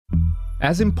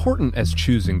As important as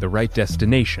choosing the right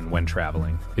destination when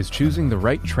traveling is choosing the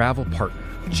right travel partner.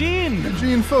 Gene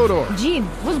Fodor. Gene,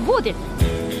 was будет?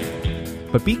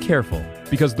 But be careful,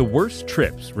 because the worst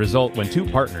trips result when two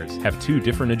partners have two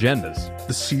different agendas.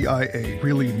 The CIA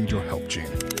really need your help, Gene.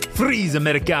 Freeze,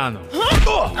 Americano!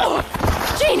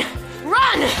 Gene,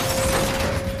 run!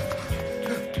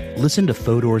 Listen to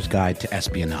Fodor's Guide to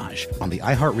Espionage on the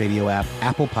iHeartRadio app,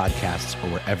 Apple Podcasts, or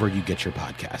wherever you get your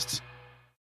podcasts.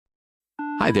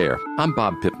 Hi there, I'm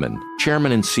Bob Pittman,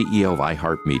 Chairman and CEO of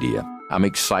iHeartMedia. I'm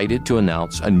excited to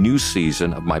announce a new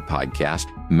season of my podcast,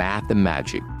 Math and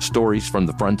Magic, Stories from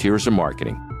the Frontiers of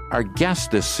Marketing. Our guests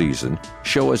this season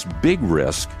show us big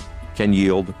risk can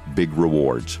yield big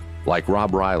rewards, like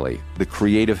Rob Riley, the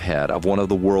creative head of one of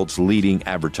the world's leading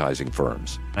advertising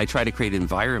firms. I try to create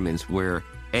environments where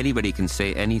anybody can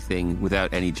say anything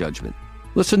without any judgment.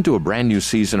 Listen to a brand new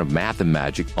season of Math and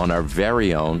Magic on our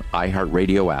very own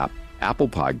iHeartRadio app, Apple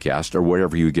Podcast, or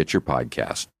wherever you get your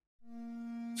podcast.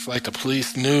 It's like the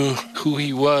police knew who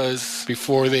he was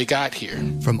before they got here.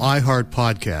 From iHeart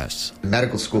Podcasts. The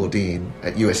medical school dean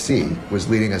at USC was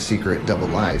leading a secret double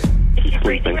life. He's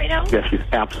breathing right now? Yes, he's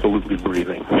absolutely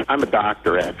breathing. I'm a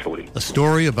doctor, actually. A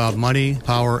story about money,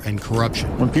 power, and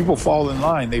corruption. When people fall in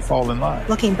line, they fall in line.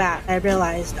 Looking back, I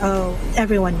realized,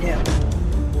 everyone knew.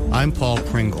 I'm Paul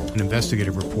Pringle, an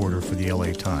investigative reporter for the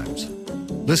LA Times.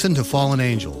 Listen to Fallen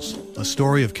Angels, a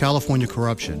story of California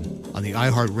corruption on the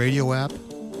iHeartRadio app,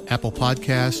 Apple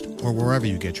Podcast, or wherever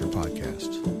you get your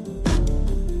podcasts.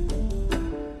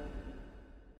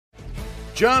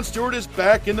 Jon Stewart is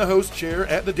back in the host chair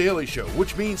at The Daily Show,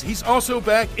 which means he's also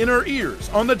back in our ears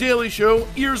on The Daily Show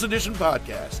Ears Edition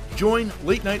podcast. Join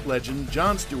late-night legend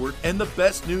Jon Stewart and the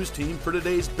best news team for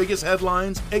today's biggest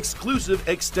headlines, exclusive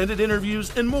extended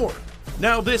interviews, and more.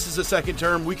 Now this is a second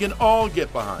term we can all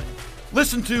get behind.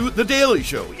 Listen to The Daily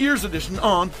Show Ears Edition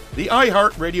on the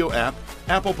iHeartRadio app,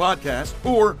 Apple Podcasts,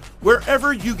 or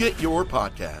wherever you get your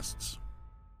podcasts.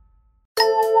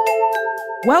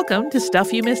 Welcome to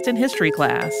Stuff You Missed in History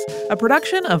Class, a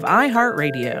production of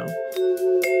iHeartRadio.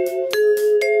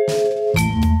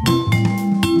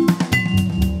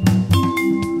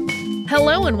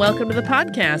 Hello and welcome to the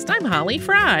podcast. I'm Holly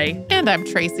Fry. And I'm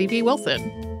Tracy V.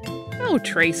 Wilson. Oh,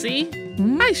 Tracy.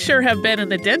 I sure have been in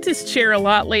the dentist chair a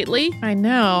lot lately. I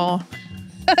know.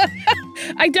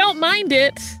 I don't mind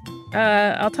it.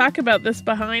 I'll talk about this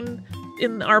behind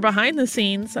the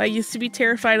scenes. I used to be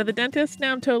terrified of the dentist.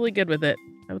 Now I'm totally good with it.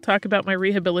 I'll talk about my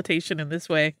rehabilitation in this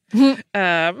way.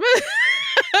 And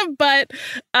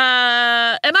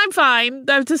I'm fine.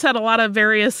 I've just had a lot of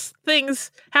various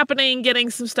things happening,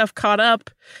 getting some stuff caught up.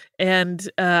 And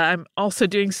I'm also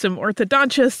doing some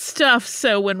orthodontist stuff.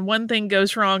 So when one thing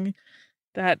goes wrong,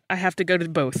 that I have to go to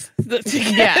both to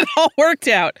get it all worked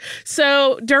out.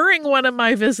 So during one of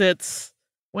my visits,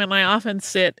 when I often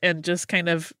sit and just kind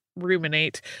of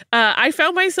ruminate, I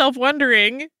found myself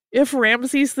wondering if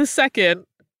Ramses II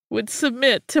would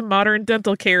submit to modern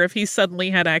dental care if he suddenly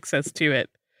had access to it.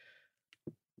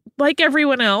 Like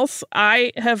everyone else,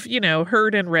 I have,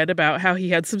 heard and read about how he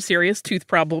had some serious tooth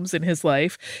problems in his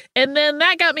life. And then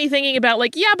that got me thinking about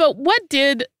but what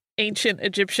did ancient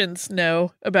Egyptians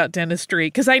know about dentistry?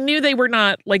 Because I knew they were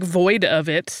not void of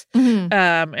it. Mm-hmm.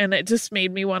 And it just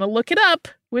made me want to look it up,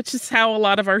 which is how a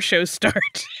lot of our shows start.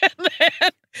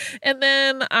 And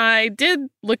then I did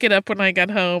look it up when I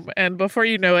got home. And before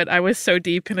you know it, I was so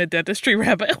deep in a dentistry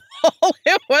rabbit hole,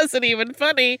 it wasn't even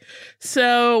funny.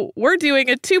 So we're doing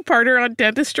a two-parter on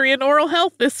dentistry and oral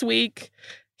health this week.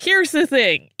 Here's the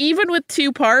thing. Even with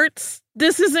two parts,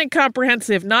 this isn't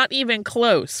comprehensive, not even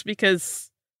close, because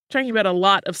talking about a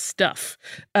lot of stuff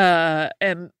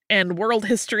and world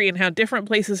history and how different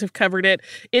places have covered it.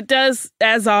 It does,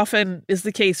 as often is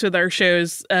the case with our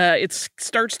shows, it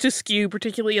starts to skew,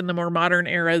 particularly in the more modern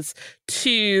eras,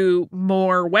 to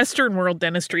more Western world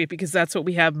dentistry, because that's what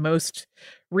we have most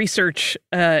research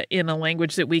in a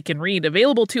language that we can read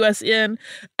available to us in.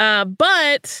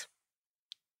 But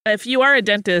if you are a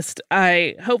dentist,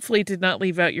 I hopefully did not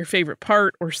leave out your favorite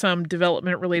part or some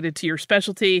development related to your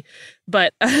specialty.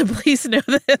 But please know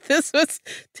that this was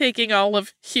taking all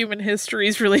of human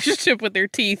history's relationship with their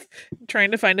teeth,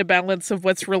 trying to find a balance of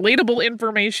what's relatable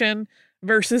information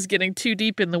versus getting too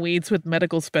deep in the weeds with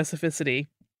medical specificity.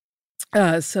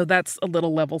 So that's a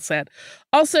little level set.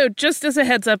 Also, just as a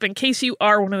heads up, in case you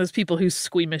are one of those people who's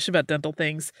squeamish about dental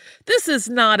things, this is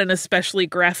not an especially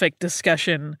graphic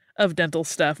discussion of dental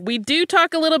stuff. We do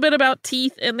talk a little bit about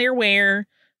teeth and their wear,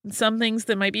 some things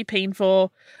that might be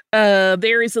painful.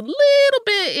 There is a little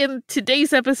bit in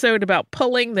today's episode about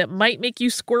pulling that might make you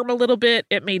squirm a little bit.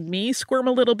 It made me squirm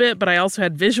a little bit, but I also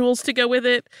had visuals to go with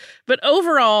it. But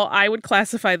overall, I would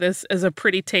classify this as a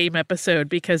pretty tame episode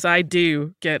because I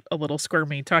do get a little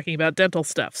squirmy talking about dental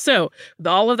stuff. So with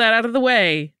all of that out of the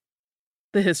way,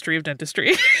 the history of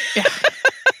dentistry.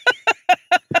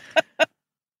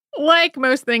 Like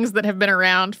most things that have been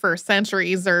around for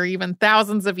centuries or even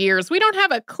thousands of years, we don't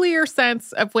have a clear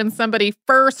sense of when somebody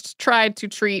first tried to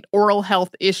treat oral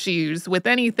health issues with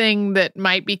anything that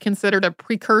might be considered a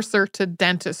precursor to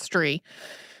dentistry.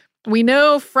 We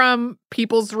know from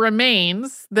people's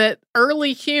remains that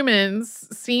early humans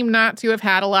seem not to have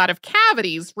had a lot of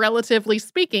cavities, relatively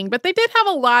speaking, but they did have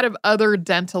a lot of other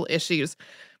dental issues.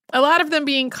 A lot of them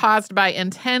being caused by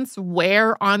intense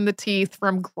wear on the teeth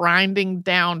from grinding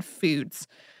down foods.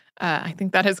 I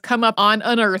think that has come up on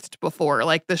Unearthed before,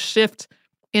 like the shift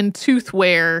in tooth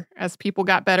wear as people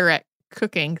got better at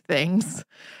cooking things.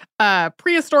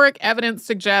 Prehistoric evidence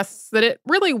suggests that it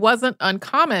really wasn't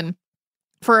uncommon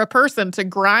for a person to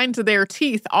grind their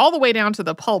teeth all the way down to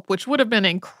the pulp, which would have been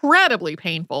incredibly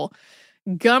painful.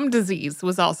 Gum disease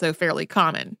was also fairly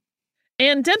common.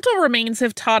 And dental remains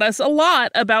have taught us a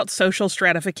lot about social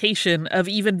stratification of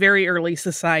even very early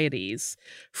societies.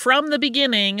 From the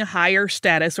beginning, higher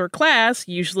status or class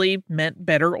usually meant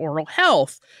better oral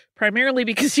health, primarily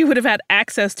because you would have had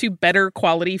access to better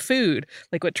quality food.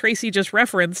 Like what Tracy just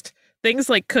referenced, things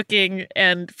like cooking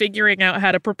and figuring out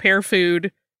how to prepare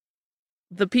food.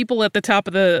 The people at the top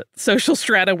of the social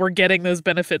strata were getting those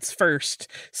benefits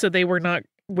first, so they were not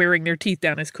wearing their teeth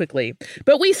down as quickly.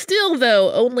 But we still,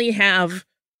 though, only have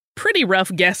pretty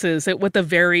rough guesses at what the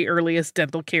very earliest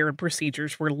dental care and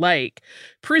procedures were like.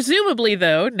 Presumably,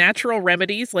 though, natural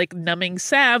remedies like numbing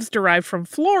salves derived from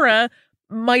flora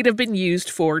might have been used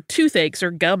for toothaches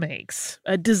or gum aches.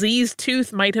 A diseased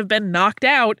tooth might have been knocked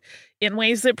out in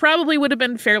ways that probably would have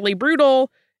been fairly brutal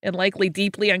and likely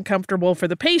deeply uncomfortable for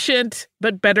the patient,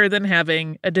 but better than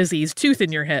having a diseased tooth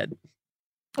in your head.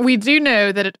 We do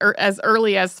know that as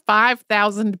early as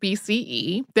 5000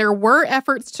 BCE, there were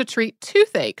efforts to treat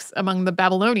toothaches among the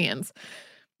Babylonians.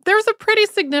 There's a pretty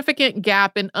significant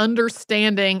gap in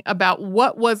understanding about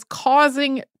what was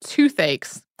causing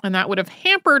toothaches, and that would have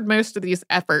hampered most of these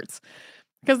efforts,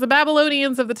 because the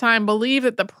Babylonians of the time believed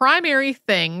that the primary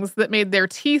things that made their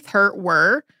teeth hurt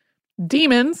were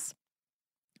demons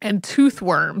and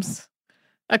toothworms.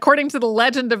 According to the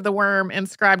legend of the worm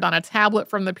inscribed on a tablet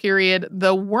from the period,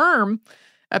 the worm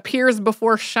appears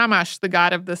before Shamash, the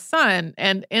god of the sun,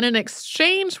 and in an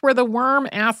exchange where the worm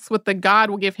asks what the god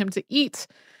will give him to eat,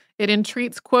 it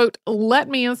entreats, quote, "Let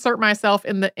me insert myself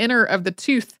in the inner of the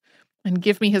tooth and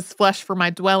give me his flesh for my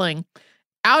dwelling.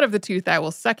 Out of the tooth I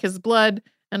will suck his blood,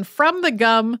 and from the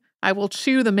gum I will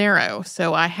chew the marrow,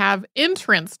 so I have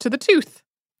entrance to the tooth."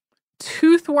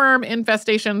 Toothworm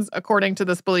infestations, according to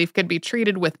this belief, could be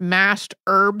treated with mashed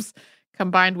herbs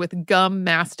combined with gum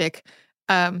mastic.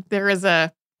 There is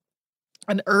an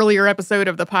earlier episode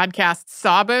of the podcast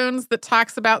Sawbones that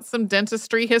talks about some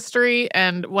dentistry history,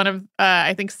 and one of,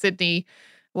 I think Sydney,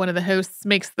 one of the hosts,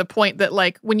 makes the point that,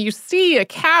 like, when you see a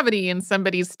cavity in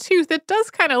somebody's tooth, it does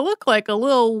kind of look like a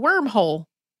little wormhole.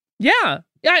 Yeah.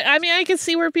 I mean, I can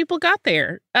see where people got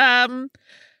there.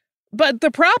 But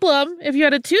the problem, if you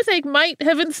had a toothache, might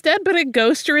have instead been a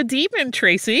ghost or a demon,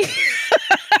 Tracy.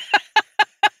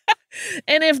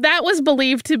 And if that was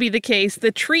believed to be the case,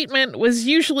 the treatment was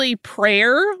usually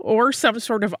prayer or some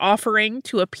sort of offering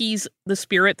to appease the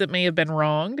spirit that may have been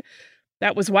wronged.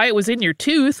 That was why it was in your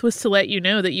tooth, was to let you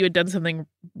know that you had done something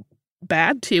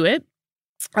bad to it.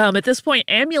 At this point,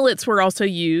 amulets were also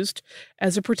used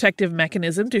as a protective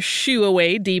mechanism to shoo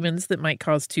away demons that might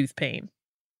cause tooth pain.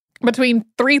 Between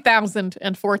 3000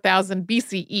 and 4000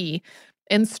 BCE,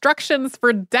 instructions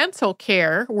for dental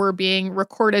care were being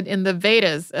recorded in the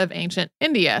Vedas of ancient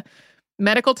India.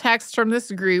 Medical texts from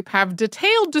this group have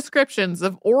detailed descriptions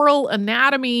of oral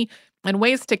anatomy and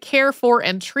ways to care for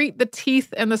and treat the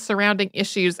teeth and the surrounding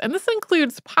issues. And this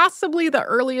includes possibly the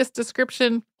earliest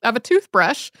description of a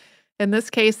toothbrush, in this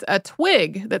case, a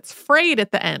twig that's frayed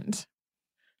at the end.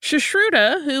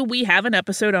 Sushruta, who we have an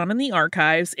episode on in the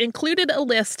archives, included a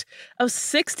list of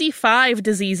 65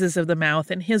 diseases of the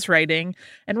mouth in his writing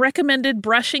and recommended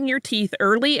brushing your teeth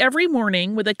early every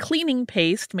morning with a cleaning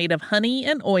paste made of honey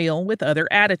and oil with other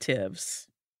additives.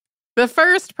 The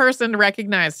first person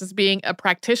recognized as being a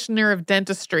practitioner of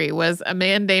dentistry was a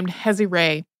man named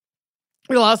Hezi-Ray.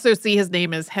 You'll also see his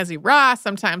name as Hezi-Ra,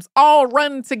 sometimes all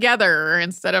run together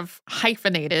instead of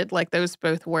hyphenated like those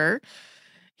both were.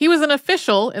 He was an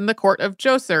official in the court of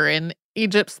Djoser in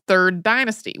Egypt's third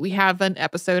dynasty. We have an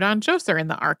episode on Djoser in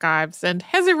the archives, and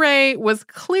Hezire was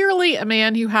clearly a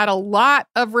man who had a lot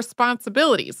of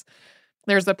responsibilities.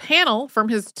 There's a panel from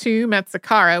his tomb at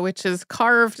Saqqara, which is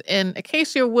carved in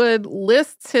acacia wood,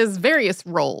 lists his various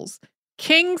roles: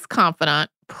 king's confidant,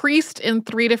 priest in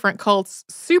 3 different cults,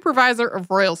 supervisor of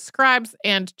royal scribes,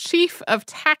 and chief of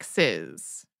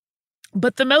taxes.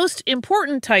 But the most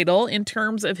important title in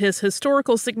terms of his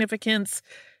historical significance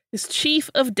is Chief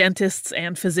of Dentists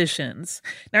and Physicians.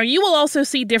 Now, you will also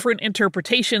see different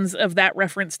interpretations of that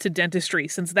reference to dentistry,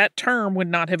 since that term would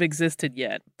not have existed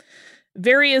yet.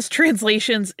 Various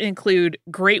translations include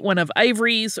Great One of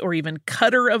Ivories or even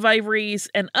Cutter of Ivories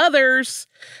and others.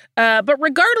 But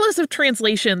regardless of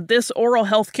translation, this oral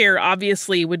healthcare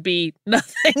obviously would be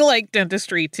nothing like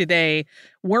dentistry today.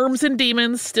 Worms and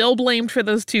demons still blamed for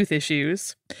those tooth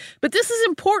issues. But this is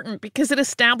important because it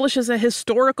establishes a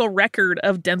historical record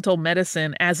of dental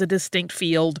medicine as a distinct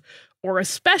field or a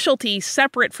specialty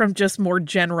separate from just more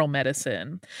general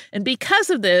medicine. And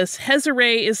because of this,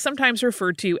 Hezire is sometimes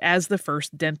referred to as the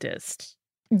first dentist.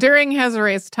 During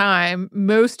Hezire's time,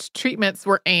 most treatments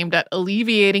were aimed at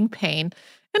alleviating pain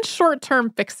and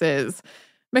short-term fixes.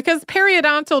 Because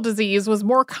periodontal disease was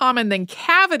more common than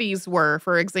cavities were,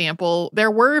 for example,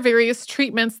 there were various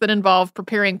treatments that involved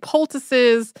preparing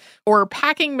poultices or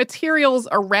packing materials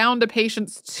around a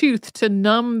patient's tooth to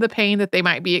numb the pain that they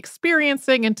might be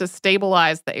experiencing and to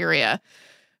stabilize the area.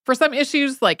 For some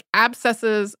issues like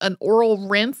abscesses, an oral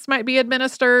rinse might be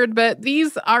administered, but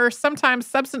these are sometimes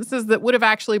substances that would have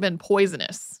actually been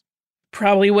poisonous.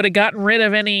 Probably would have gotten rid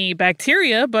of any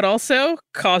bacteria, but also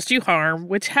caused you harm,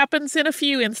 which happens in a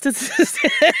few instances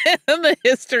in the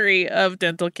history of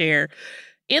dental care.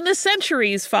 In the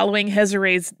centuries following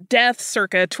Hezire's death,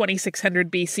 circa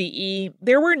 2600 BCE,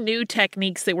 there were new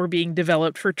techniques that were being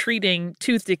developed for treating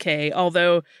tooth decay,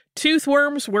 although tooth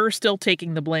worms were still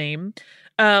taking the blame.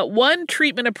 One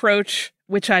treatment approach,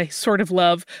 which I sort of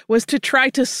love, was to try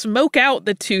to smoke out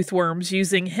the tooth worms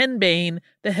using henbane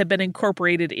that had been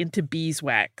incorporated into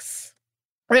beeswax.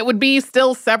 It would be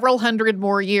still several hundred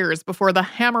more years before the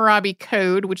Hammurabi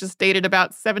Code, which is dated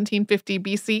about 1750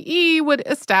 BCE, would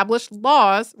establish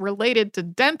laws related to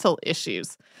dental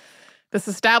issues. This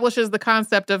establishes the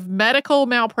concept of medical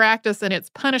malpractice and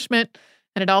its punishment,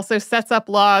 and it also sets up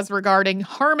laws regarding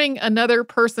harming another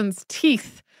person's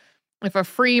teeth. If a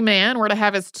free man were to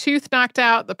have his tooth knocked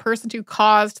out, the person who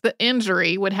caused the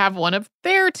injury would have one of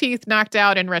their teeth knocked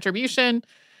out in retribution.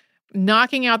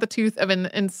 Knocking out the tooth of an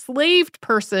enslaved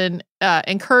person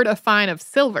incurred a fine of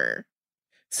silver.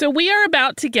 So we are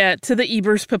about to get to the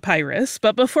Ebers Papyrus,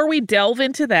 but before we delve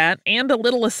into that and a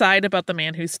little aside about the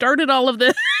man who started all of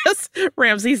this,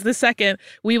 Ramses II,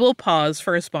 we will pause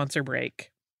for a sponsor break.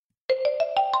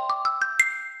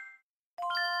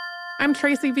 I'm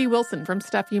Tracy V. Wilson from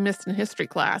Stuff You Missed in History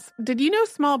Class. Did you know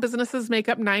small businesses make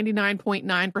up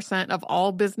 99.9% of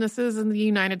all businesses in the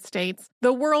United States?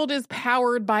 The world is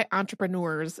powered by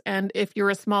entrepreneurs, and if you're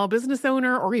a small business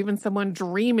owner or even someone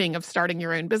dreaming of starting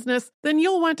your own business, then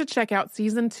you'll want to check out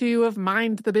Season 2 of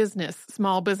Mind the Business,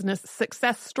 small business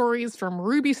success stories from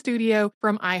Ruby Studio,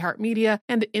 from iHeartMedia,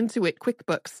 and Intuit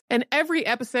QuickBooks. And every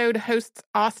episode, hosts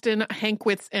Austin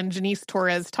Hankwitz and Janice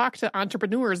Torres talk to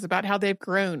entrepreneurs about how they've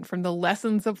grown from the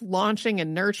lessons of launching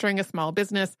and nurturing a small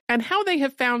business and how they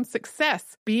have found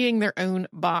success being their own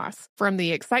boss. From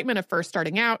the excitement of first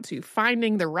starting out to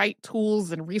finding the right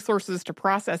tools and resources to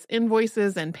process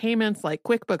invoices and payments like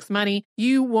QuickBooks Money,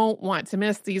 you won't want to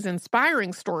miss these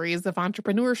inspiring stories of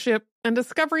entrepreneurship and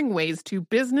discovering ways to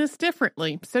business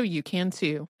differently so you can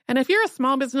too. And if you're a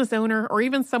small business owner or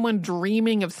even someone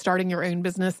dreaming of starting your own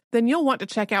business, then you'll want to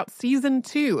check out Season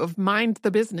 2 of Mind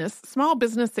the Business, small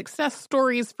business success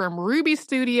stories from Ruby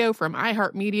Studio, from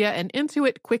iHeartMedia, and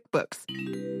Intuit QuickBooks.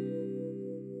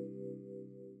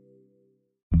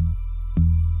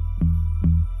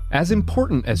 As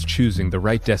important as choosing the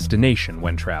right destination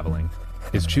when traveling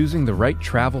is choosing the right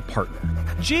travel partner.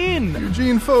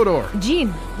 Eugene Fodor.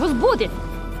 Gene, возбудит.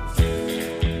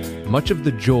 Much of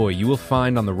the joy you will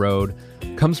find on the road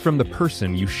comes from the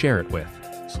person you share it with.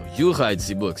 So you write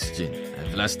the books, Gene,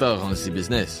 and Vlastar owns the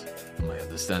business. I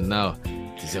understand now.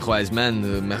 It is a wise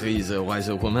man marries a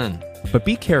wiser woman. But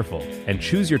be careful and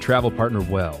choose your travel partner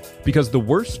well, because the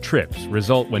worst trips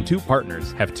result when two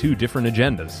partners have two different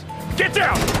agendas. Get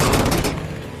down!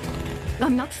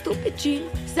 I'm not stupid, Gene.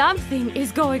 Something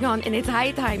is going on, and it's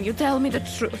high time you tell me the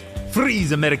truth.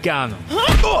 Freeze, Americano!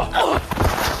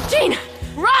 Gene,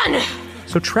 run!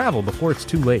 So travel before it's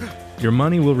too late. Your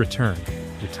money will return,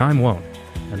 your time won't,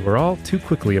 and we're all too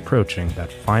quickly approaching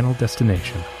that final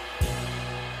destination.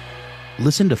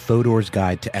 Listen to Fodor's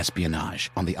Guide to Espionage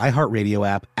on the iHeartRadio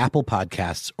app, Apple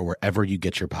Podcasts, or wherever you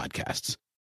get your podcasts.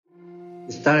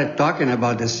 We started talking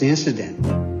about this incident.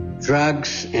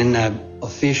 Drugs and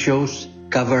officials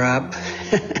cover up.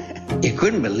 You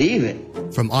couldn't believe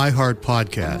it. From iHeart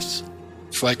Podcasts.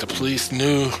 It's like the police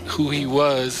knew who he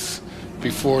was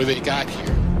before they got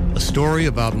here. A story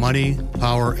about money,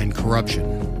 power, and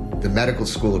corruption. The medical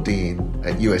school dean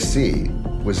at USC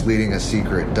was leading a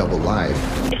secret double life.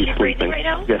 She's breathing right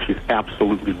now? Yes, she's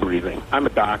absolutely breathing. I'm a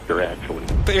doctor, actually.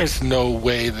 There's no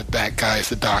way that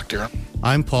guy's a doctor.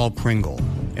 I'm Paul Pringle,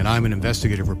 and I'm an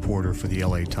investigative reporter for the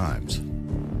LA Times.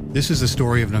 This is the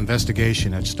story of an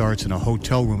investigation that starts in a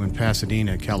hotel room in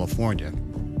Pasadena, California,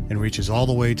 and reaches all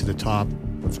the way to the top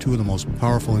of two of the most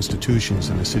powerful institutions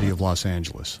in the city of Los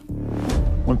Angeles.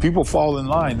 When people fall in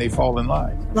line, they fall in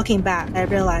line. Looking back, I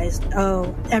realized,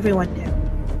 everyone knew.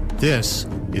 This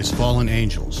is Fallen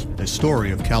Angels, a story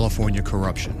of California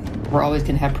corruption. We're always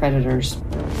going to have predators.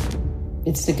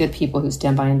 It's the good people who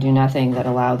stand by and do nothing that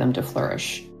allow them to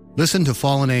flourish. Listen to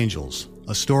Fallen Angels,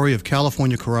 a story of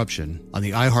California corruption on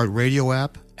the iHeartRadio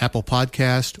app, Apple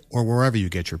Podcast, or wherever you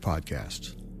get your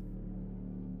podcasts.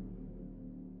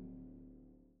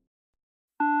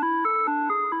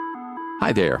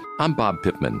 Hi there, I'm Bob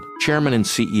Pittman, Chairman and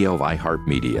CEO of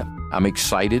iHeartMedia. I'm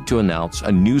excited to announce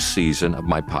a new season of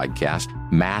my podcast,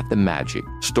 Math and Magic,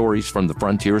 Stories from the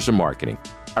Frontiers of Marketing.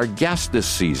 Our guests this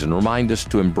season remind us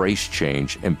to embrace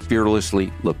change and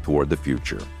fearlessly look toward the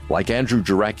future. Like Andrew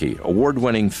Jarecki,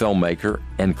 award-winning filmmaker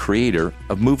and creator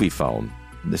of Moviefone.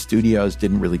 The studios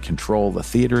didn't really control the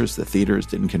theaters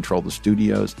didn't control the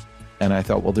studios. And I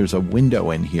thought, well, there's a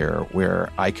window in here where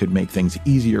I could make things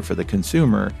easier for the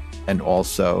consumer and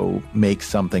also make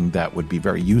something that would be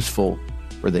very useful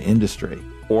for the industry.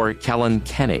 Or Kellen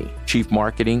Kenny, Chief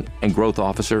Marketing and Growth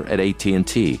Officer at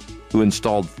AT&T, who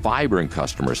installed fiber in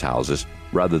customers' houses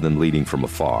rather than leading from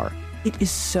afar. It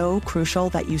is so crucial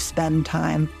that you spend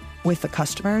time with the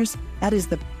customers. That is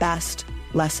the best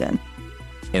lesson.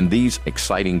 In these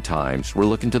exciting times, we're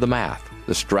looking to the math,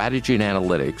 the strategy and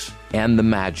analytics, and the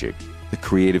magic, the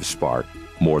creative spark,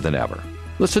 more than ever.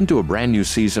 Listen to a brand new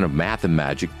season of Math and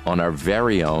Magic on our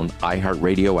very own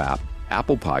iHeartRadio app,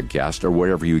 Apple Podcast, or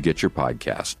wherever you get your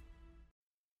podcast.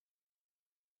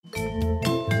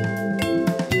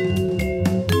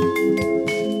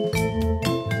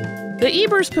 The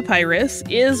Ebers Papyrus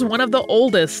is one of the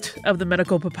oldest of the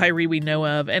medical papyri we know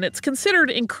of, and it's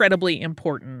considered incredibly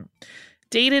important.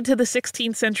 Dated to the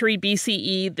 16th century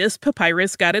BCE, this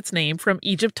papyrus got its name from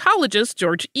Egyptologist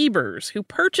George Ebers, who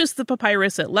purchased the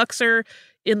papyrus at Luxor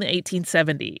in the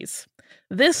 1870s.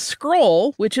 This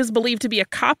scroll, which is believed to be a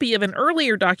copy of an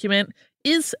earlier document,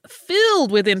 is filled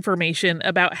with information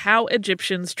about how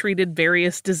Egyptians treated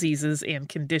various diseases and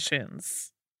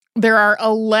conditions. There are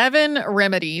 11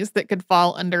 remedies that could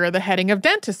fall under the heading of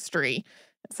dentistry,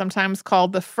 sometimes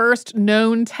called the first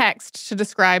known text to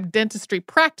describe dentistry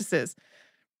practices.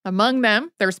 Among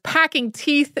them, there's packing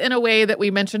teeth in a way that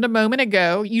we mentioned a moment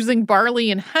ago, using barley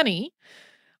and honey.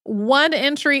 One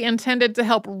entry intended to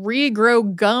help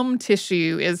regrow gum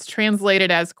tissue is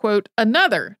translated as, quote,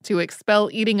 another to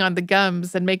expel eating on the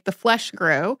gums and make the flesh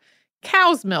grow,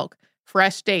 cow's milk,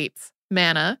 fresh dates,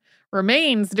 manna,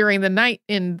 remains during the night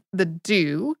in the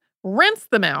dew, rinse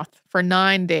the mouth for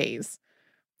 9 days.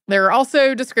 There are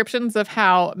also descriptions of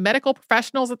how medical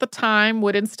professionals at the time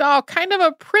would install kind of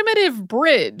a primitive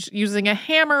bridge using a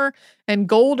hammer and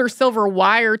gold or silver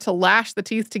wire to lash the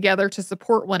teeth together to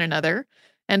support one another.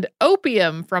 And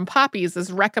opium from poppies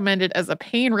is recommended as a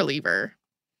pain reliever.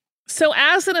 So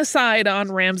as an aside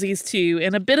on Ramses II,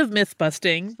 and a bit of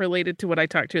myth-busting related to what I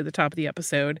talked to at the top of the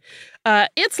episode,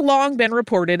 it's long been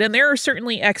reported, and there are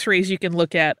certainly x-rays you can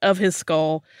look at of his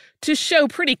skull to show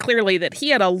pretty clearly that he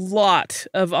had a lot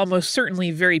of almost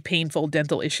certainly very painful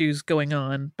dental issues going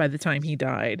on by the time he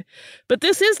died. But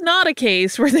this is not a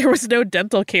case where there was no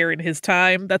dental care in his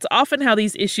time. That's often how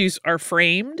these issues are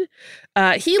framed.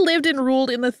 He lived and ruled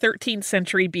in the 13th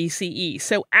century BCE,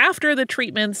 so after the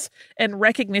treatments and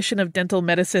recognition of dental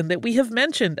medicine that we have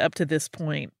mentioned up to this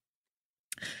point.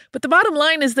 But the bottom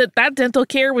line is that dental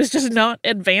care was just not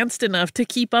advanced enough to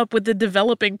keep up with the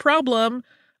developing problem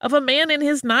of a man in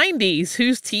his 90s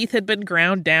whose teeth had been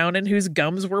ground down and whose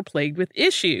gums were plagued with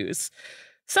issues.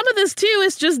 Some of this, too,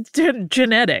 is just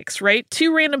genetics, right?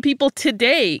 Two random people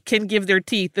today can give their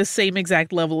teeth the same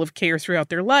exact level of care throughout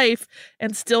their life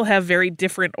and still have very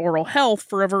different oral health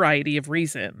for a variety of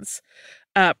reasons.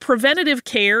 Preventative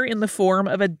care in the form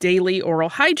of a daily oral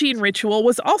hygiene ritual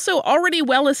was also already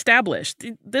well established.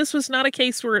 This was not a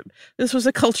case where this was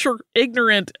a culture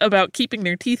ignorant about keeping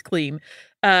their teeth clean.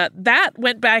 That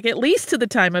went back at least to the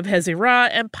time of Hezirah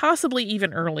and possibly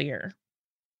even earlier.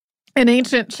 In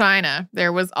ancient China,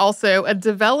 there was also a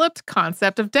developed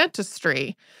concept of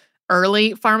dentistry.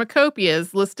 Early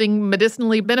pharmacopoeias listing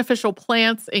medicinally beneficial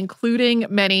plants, including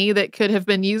many that could have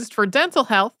been used for dental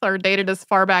health, are dated as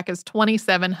far back as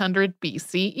 2700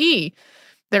 BCE.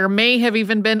 There may have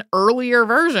even been earlier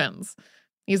versions.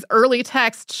 These early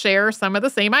texts share some of the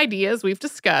same ideas we've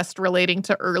discussed relating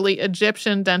to early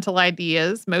Egyptian dental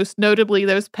ideas, most notably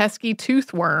those pesky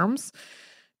tooth worms.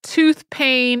 Tooth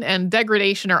pain and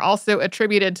degradation are also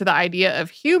attributed to the idea of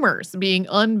humors being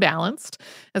unbalanced,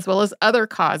 as well as other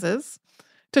causes.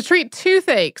 To treat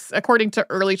toothaches, according to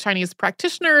early Chinese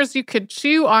practitioners, you could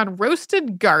chew on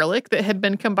roasted garlic that had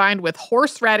been combined with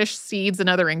horseradish seeds and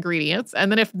other ingredients,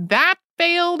 and then if that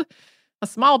failed, a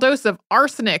small dose of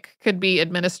arsenic could be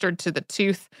administered to the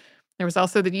tooth. There was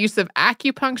also the use of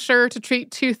acupuncture to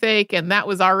treat toothache, and that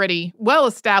was already well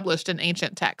established in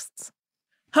ancient texts.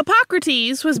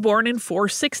 Hippocrates was born in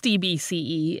 460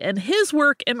 BCE, and his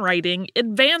work and writing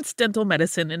advanced dental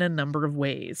medicine in a number of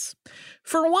ways.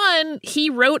 For one, he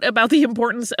wrote about the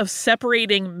importance of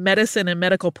separating medicine and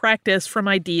medical practice from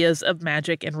ideas of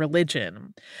magic and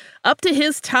religion. Up to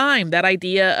his time, that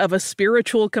idea of a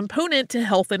spiritual component to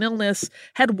health and illness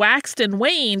had waxed and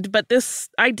waned, but this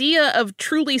idea of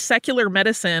truly secular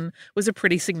medicine was a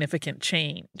pretty significant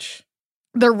change.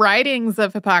 The writings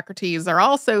of Hippocrates are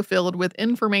also filled with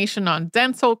information on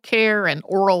dental care and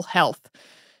oral health.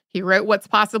 He wrote what's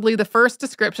possibly the first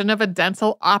description of a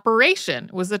dental operation.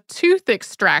 It was a tooth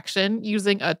extraction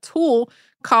using a tool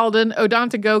called an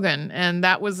odontogogon, and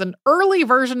that was an early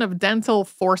version of dental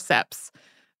forceps.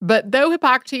 But though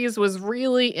Hippocrates was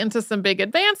really into some big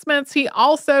advancements, he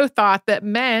also thought that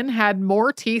men had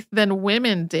more teeth than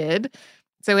women did.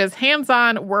 So his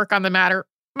hands-on work on the matter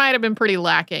might have been pretty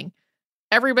lacking.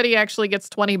 Everybody actually gets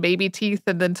 20 baby teeth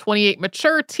and then 28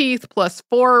 mature teeth plus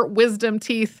 4 wisdom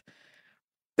teeth.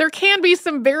 There can be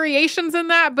some variations in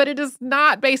that, but it is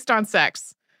not based on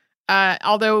sex.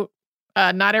 Although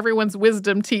not everyone's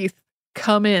wisdom teeth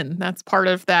come in. That's part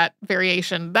of that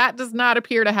variation. That does not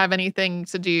appear to have anything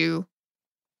to do,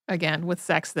 again, with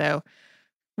sex, though.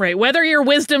 Right. Whether your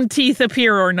wisdom teeth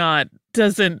appear or not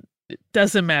doesn't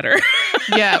matter.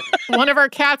 Yeah. One of our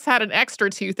cats had an extra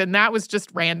tooth, and that was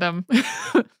just random.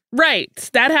 Right.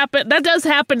 That does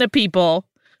happen to people.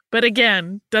 But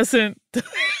again, doesn't...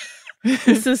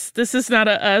 This is not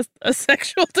a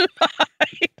sexual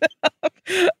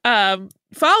divide.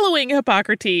 Following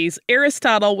Hippocrates,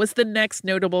 Aristotle was the next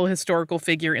notable historical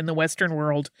figure in the Western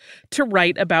world to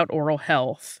write about oral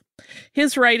health.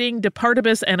 His writing, De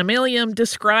Partibus Animalium,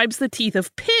 describes the teeth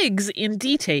of pigs in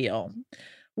detail.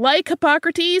 Like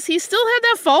Hippocrates, he still had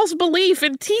that false belief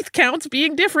in teeth counts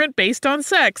being different based on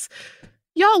sex.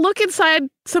 Y'all, look inside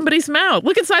somebody's mouth.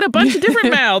 Look inside a bunch of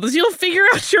different mouths. You'll figure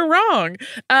out you're wrong.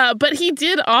 But he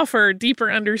did offer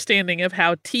deeper understanding of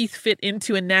how teeth fit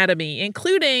into anatomy,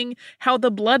 including how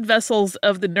the blood vessels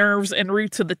of the nerves and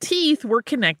roots of the teeth were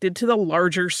connected to the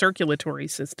larger circulatory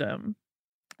system.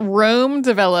 Rome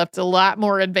developed a lot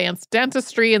more advanced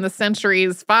dentistry in the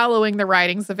centuries following the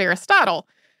writings of Aristotle.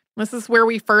 This is where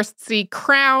we first see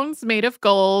crowns made of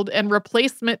gold and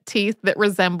replacement teeth that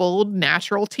resembled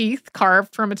natural teeth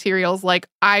carved from materials like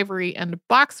ivory and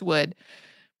boxwood.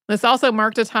 This also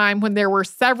marked a time when there were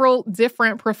several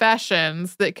different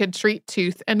professions that could treat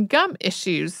tooth and gum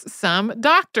issues. Some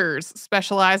doctors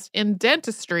specialized in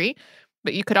dentistry,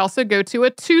 but you could also go to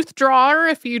a tooth drawer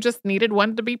if you just needed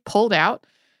one to be pulled out.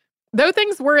 Though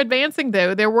things were advancing,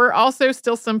 though, there were also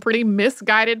still some pretty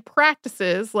misguided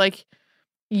practices, like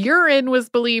urine was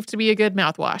believed to be a good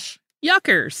mouthwash.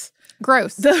 Yuckers.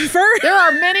 Gross. There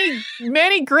are many,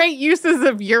 many great uses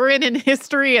of urine in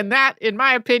history, and that, in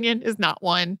my opinion, is not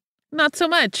one. Not so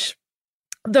much.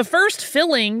 The first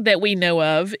filling that we know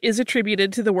of is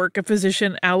attributed to the work of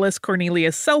physician Aulus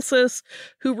Cornelius Celsus,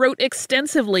 who wrote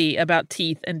extensively about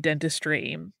teeth and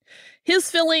dentistry.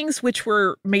 His fillings, which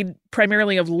were made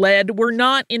primarily of lead, were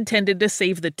not intended to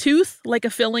save the tooth like a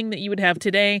filling that you would have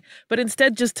today, but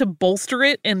instead just to bolster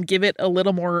it and give it a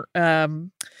little more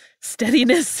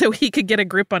steadiness so he could get a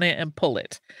grip on it and pull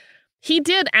it. He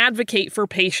did advocate for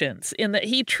patience in that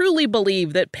he truly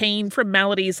believed that pain from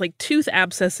maladies like tooth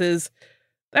abscesses,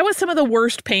 that was some of the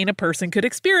worst pain a person could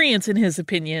experience, in his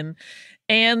opinion.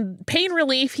 And pain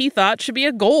relief, he thought, should be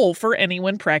a goal for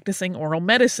anyone practicing oral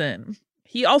medicine.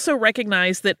 He also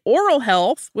recognized that oral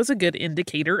health was a good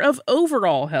indicator of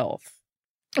overall health.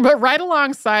 But right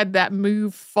alongside that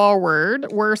move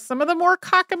forward were some of the more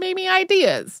cockamamie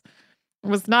ideas. It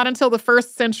was not until the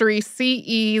 1st century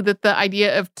CE that the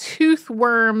idea of tooth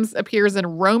worms appears in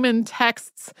Roman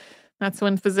texts. That's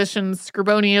when physician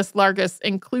Scribonius Largus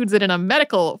includes it in a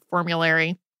medical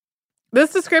formulary.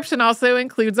 This description also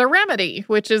includes a remedy,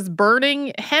 which is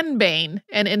burning henbane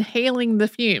and inhaling the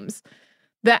fumes.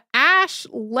 The ash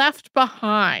left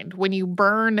behind when you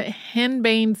burn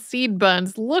henbane seed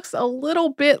buds looks a little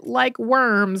bit like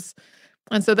worms,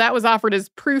 and so that was offered as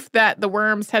proof that the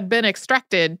worms had been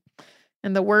extracted.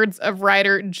 In the words of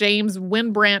writer James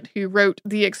Winbrandt, who wrote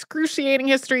The Excruciating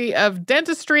History of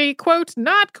Dentistry, quote,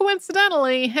 "Not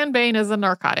coincidentally, henbane is a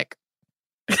narcotic."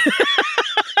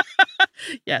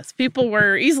 Yes, people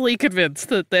were easily convinced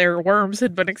that their worms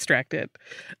had been extracted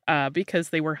because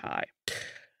they were high.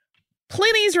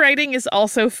 Pliny's writing is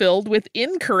also filled with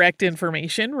incorrect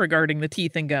information regarding the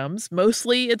teeth and gums,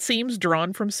 mostly, it seems,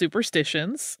 drawn from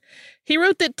superstitions. He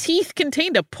wrote that teeth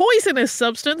contained a poisonous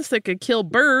substance that could kill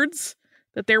birds,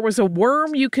 that there was a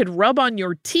worm you could rub on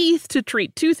your teeth to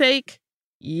treat toothache,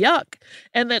 yuck,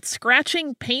 and that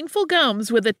scratching painful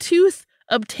gums with a tooth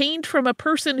obtained from a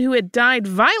person who had died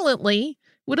violently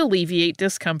would alleviate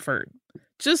discomfort.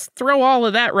 Just throw all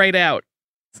of that right out.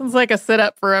 Sounds like a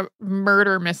setup for a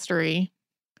murder mystery.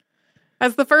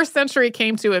 As the 1st century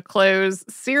came to a close,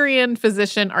 Syrian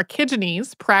physician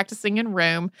Archigenes, practicing in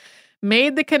Rome,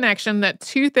 made the connection that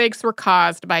toothaches were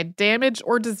caused by damage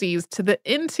or disease to the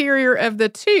interior of the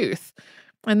tooth.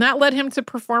 And that led him to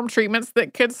perform treatments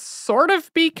that could sort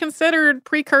of be considered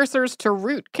precursors to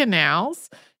root canals.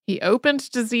 He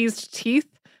opened diseased teeth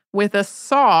with a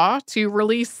saw to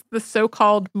release the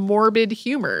so-called morbid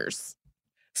humors.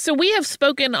 So we have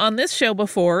spoken on this show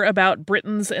before about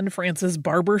Britain's and France's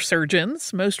barber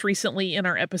surgeons, most recently in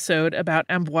our episode about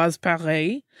Ambroise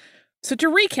Paré. So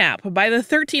to recap, by the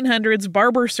 1300s,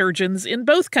 barber surgeons in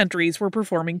both countries were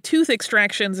performing tooth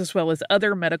extractions as well as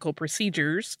other medical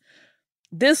procedures.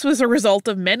 This was a result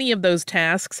of many of those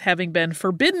tasks having been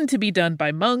forbidden to be done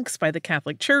by monks by the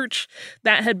Catholic Church.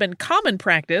 That had been common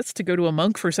practice to go to a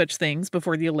monk for such things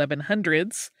before the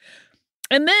 1100s.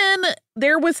 And then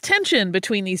there was tension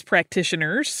between these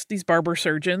practitioners, these barber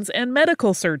surgeons, and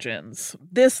medical surgeons.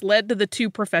 This led to the two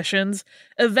professions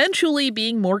eventually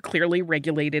being more clearly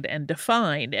regulated and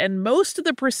defined. And most of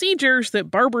the procedures that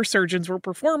barber surgeons were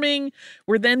performing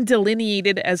were then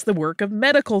delineated as the work of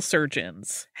medical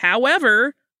surgeons.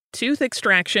 However, tooth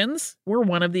extractions were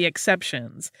one of the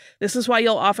exceptions. This is why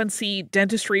you'll often see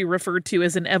dentistry referred to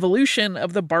as an evolution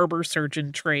of the barber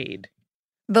surgeon trade.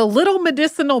 The Little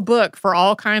Medicinal Book for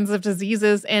all kinds of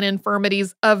diseases and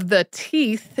infirmities of the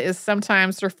teeth is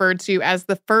sometimes referred to as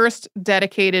the first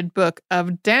dedicated book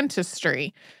of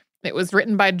dentistry. It was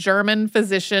written by German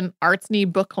physician Arzni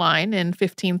Buchlein in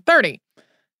 1530.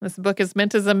 This book is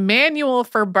meant as a manual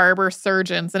for barber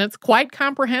surgeons, and it's quite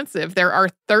comprehensive. There are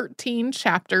 13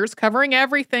 chapters covering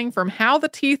everything from how the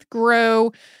teeth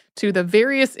grow to the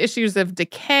various issues of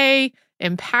decay,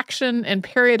 impaction, and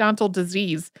periodontal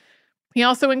disease. He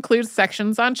also includes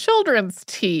sections on children's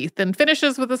teeth and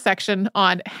finishes with a section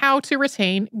on how to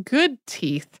retain good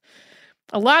teeth.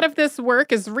 A lot of this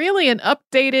work is really an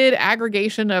updated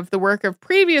aggregation of the work of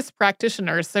previous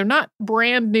practitioners, so not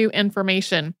brand new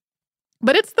information.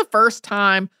 But it's the first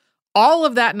time all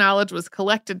of that knowledge was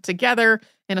collected together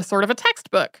in a sort of a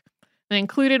textbook. And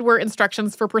included were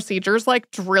instructions for procedures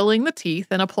like drilling the teeth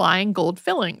and applying gold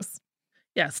fillings.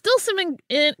 Yeah, still some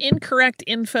incorrect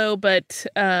info, but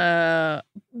the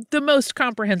most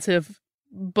comprehensive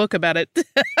book about it,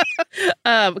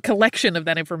 collection of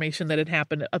that information that had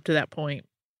happened up to that point.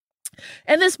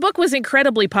 And this book was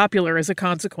incredibly popular as a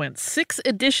consequence. 6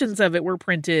 editions of it were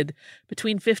printed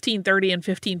between 1530 and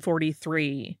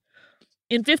 1543.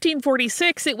 In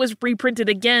 1546, it was reprinted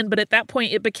again, but at that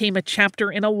point it became a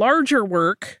chapter in a larger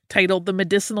work titled The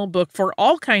Medicinal Book for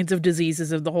All Kinds of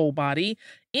Diseases of the Whole Body,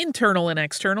 Internal and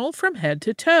External, from Head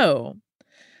to Toe.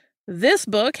 This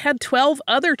book had 12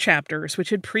 other chapters,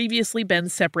 which had previously been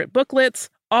separate booklets,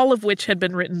 all of which had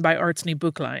been written by Arzni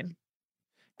Buchlein.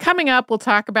 Coming up, we'll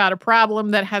talk about a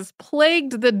problem that has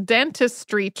plagued the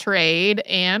dentistry trade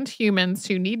and humans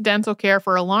who need dental care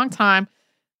for a long time,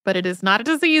 but it is not a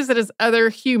disease, it is other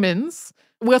humans.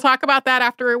 We'll talk about that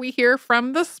after we hear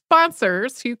from the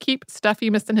sponsors who keep Stuff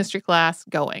You Missed in History Class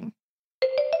going.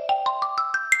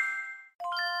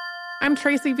 I'm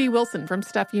Tracy V. Wilson from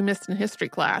Stuff You Missed in History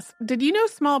class. Did you know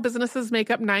small businesses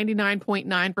make up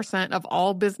 99.9% of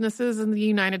all businesses in the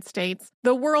United States?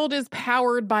 The world is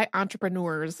powered by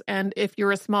entrepreneurs, and if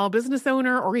you're a small business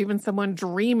owner or even someone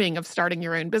dreaming of starting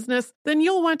your own business, then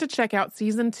you'll want to check out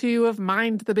Season 2 of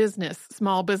Mind the Business,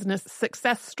 small business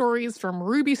success stories from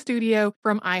Ruby Studio,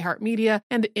 from iHeartMedia,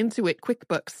 and Intuit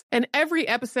QuickBooks. And every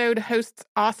episode, hosts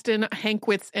Austin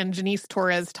Hankwitz and Janice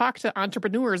Torres talk to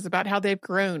entrepreneurs about how they've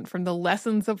grown from the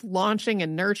lessons of launching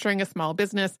and nurturing a small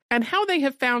business and how they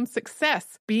have found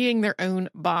success being their own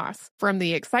boss. From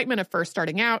the excitement of first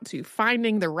starting out to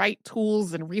finding the right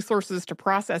tools and resources to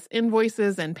process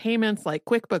invoices and payments like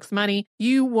QuickBooks Money,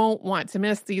 you won't want to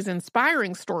miss these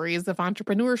inspiring stories of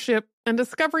entrepreneurship and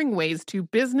discovering ways to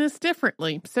business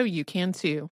differently so you can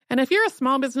too. And if you're a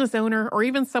small business owner or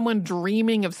even someone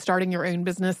dreaming of starting your own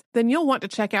business, then you'll want to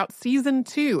check out Season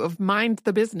 2 of Mind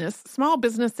the Business, small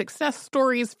business success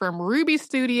stories from Ruby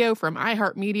Studio, from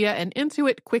iHeartMedia, and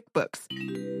Intuit QuickBooks.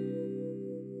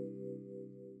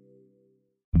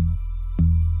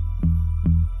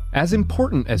 As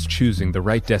important as choosing the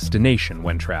right destination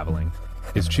when traveling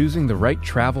is choosing the right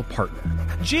travel partner.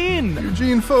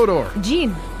 Eugene Fodor.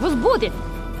 Gene, возбудит.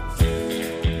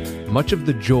 Much of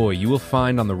the joy you will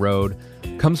find on the road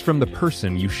comes from the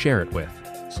person you share it with.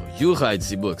 So you write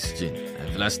the books, Gene, and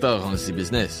Vlastar on the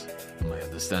business. I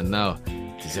understand now.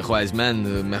 The wise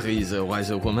man marries a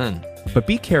wiser woman. But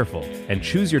be careful and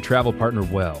choose your travel partner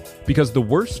well, because the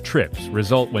worst trips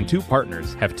result when two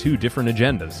partners have two different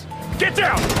agendas. Get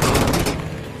down!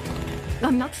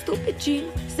 I'm not stupid,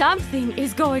 Gene. Something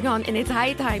is going on, and it's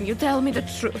high time you tell me the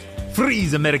truth.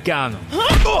 Freeze, Americano!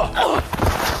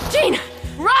 Gene,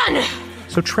 run!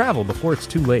 So travel before it's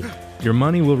too late. Your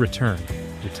money will return,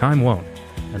 your time won't,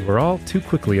 and we're all too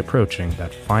quickly approaching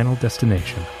that final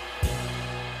destination.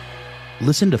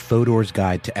 Listen to Fodor's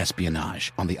Guide to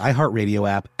Espionage on the iHeartRadio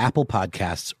app, Apple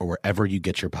Podcasts, or wherever you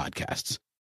get your podcasts.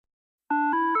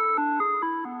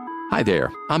 Hi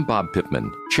there, I'm Bob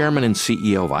Pittman, Chairman and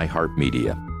CEO of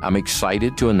iHeartMedia. I'm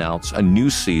excited to announce a new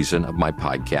season of my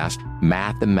podcast,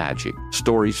 Math and Magic,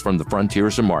 Stories from the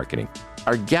Frontiers of Marketing.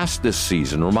 Our guests this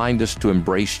season remind us to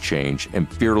embrace change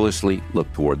and fearlessly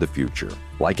look toward the future.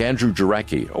 Like Andrew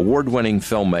Jarecki, award-winning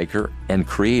filmmaker and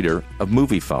creator of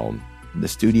Moviefone. The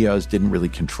studios didn't really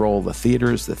control the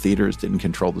theaters didn't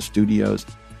control the studios.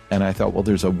 And I thought, well,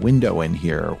 there's a window in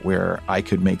here where I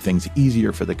could make things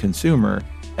easier for the consumer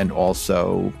and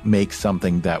also make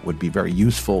something that would be very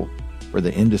useful for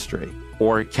the industry.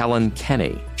 Or Kellen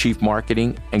Kenny, Chief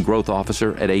Marketing and Growth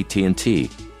Officer at AT&T,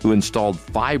 who installed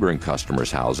fiber in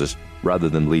customers' houses rather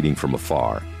than leading from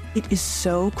afar. It is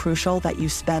so crucial that you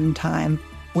spend time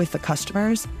with the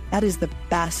customers. That is the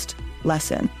best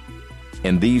lesson.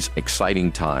 In these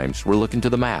exciting times, we're looking to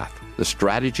the math, the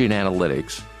strategy and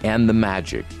analytics, and the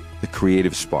magic, the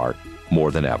creative spark,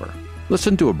 more than ever.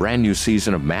 Listen to a brand new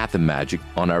season of Math and Magic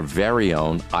on our very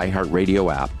own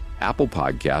iHeartRadio app, Apple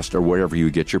Podcast, or wherever you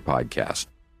get your podcast.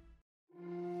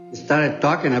 We started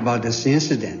talking about this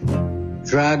incident.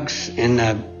 Drugs and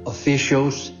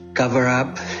officials cover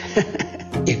up.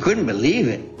 You couldn't believe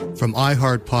it. From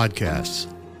iHeart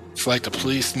Podcasts. It's like the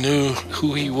police knew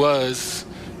who he was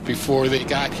before they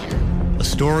got here. A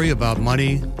story about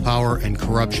money, power, and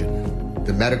corruption.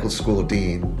 The medical school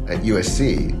dean at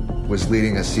USC was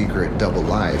leading a secret double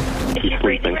life. She's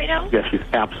breathing right now? Yes, she's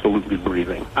absolutely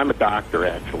breathing. I'm a doctor,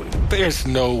 actually. There's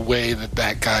no way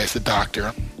that guy's a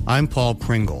doctor. I'm Paul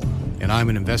Pringle, and I'm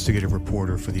an investigative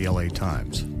reporter for the LA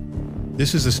Times.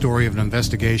 This is the story of an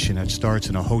investigation that starts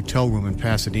in a hotel room in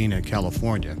Pasadena,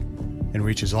 California, and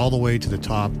reaches all the way to the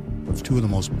top of two of the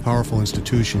most powerful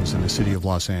institutions in the city of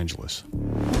Los Angeles.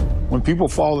 When people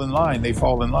fall in line, they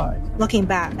fall in line. Looking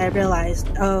back, I realized,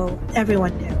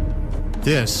 everyone knew.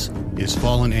 This is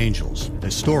Fallen Angels, a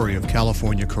story of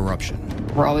California corruption.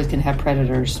 We're always going to have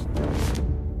predators.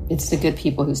 It's the good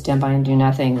people who stand by and do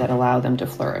nothing that allow them to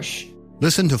flourish.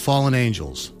 Listen to Fallen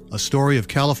Angels, a story of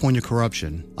California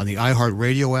corruption on the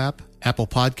iHeartRadio app, Apple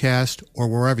Podcast, or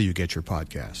wherever you get your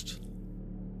podcasts.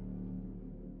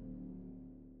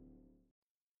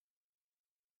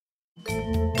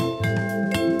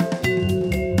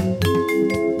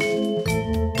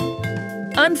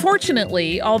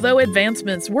 Unfortunately, although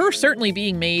advancements were certainly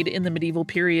being made in the medieval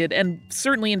period and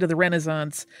certainly into the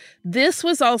Renaissance, this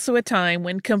was also a time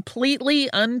when completely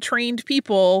untrained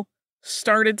people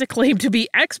started to claim to be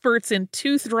experts in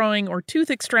tooth drawing or tooth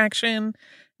extraction.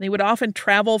 They would often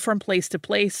travel from place to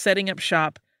place, setting up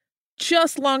shop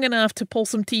just long enough to pull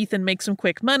some teeth and make some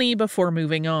quick money before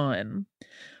moving on.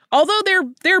 Although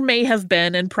there may have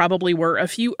been and probably were a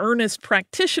few earnest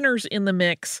practitioners in the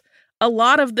mix, a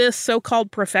lot of this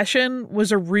so-called profession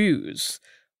was a ruse.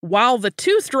 While the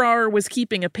tooth drawer was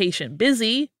keeping a patient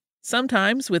busy,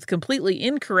 sometimes with completely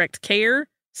incorrect care,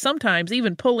 sometimes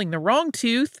even pulling the wrong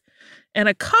tooth, an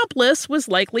accomplice was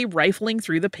likely rifling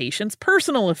through the patient's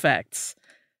personal effects.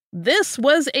 This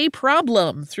was a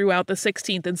problem throughout the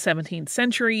 16th and 17th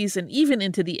centuries and even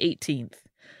into the 18th.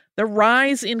 The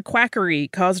rise in quackery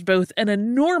caused both an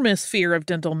enormous fear of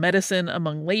dental medicine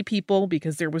among lay people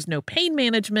because there was no pain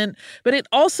management, but it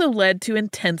also led to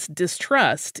intense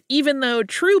distrust, even though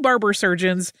true barber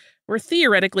surgeons were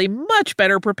theoretically much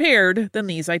better prepared than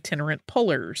these itinerant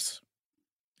pullers.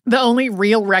 The only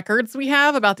real records we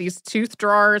have about these tooth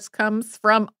drawers comes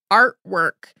from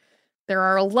artwork. There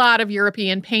are a lot of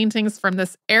European paintings from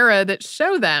this era that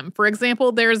show them. For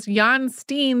example, there's Jan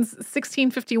Steen's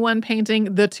 1651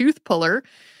 painting, The Tooth Puller.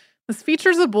 This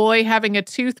features a boy having a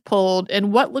tooth pulled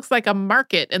in what looks like a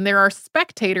market, and there are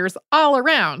spectators all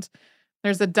around.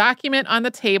 There's a document on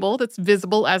the table that's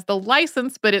visible as the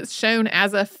license, but it's shown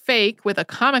as a fake with a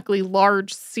comically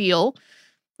large seal.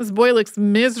 This boy looks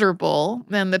miserable,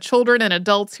 and the children and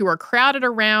adults who are crowded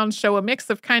around show a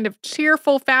mix of kind of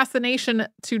cheerful fascination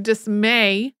to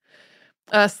dismay.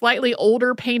 A slightly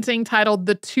older painting titled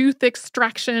The Tooth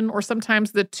Extraction, or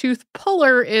sometimes The Tooth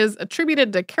Puller, is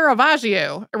attributed to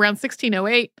Caravaggio around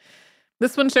 1608.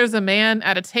 This one shows a man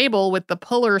at a table with the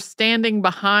puller standing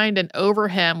behind and over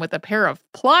him with a pair of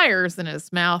pliers in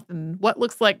his mouth, and what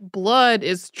looks like blood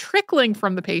is trickling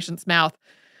from the patient's mouth.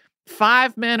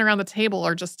 5 men around the table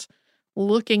are just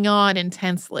looking on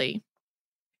intensely.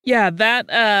 Yeah,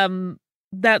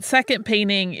 that second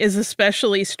painting is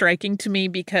especially striking to me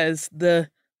because the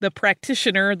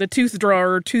practitioner, the tooth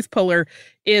drawer, tooth puller,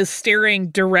 is staring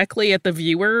directly at the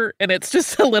viewer, and it's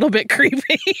just a little bit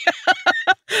creepy.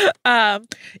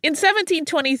 In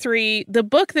 1723, the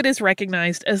book that is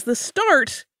recognized as the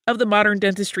start of the modern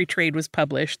dentistry trade was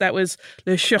published. That was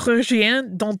Le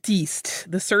Chirurgien Dentiste,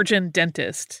 the surgeon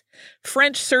dentist.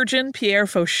 French surgeon Pierre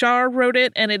Fauchard wrote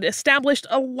it, and it established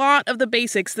a lot of the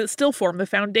basics that still form the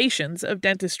foundations of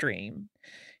dentistry.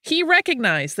 He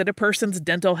recognized that a person's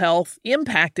dental health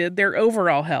impacted their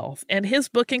overall health, and his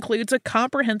book includes a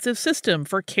comprehensive system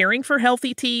for caring for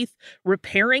healthy teeth,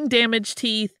 repairing damaged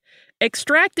teeth,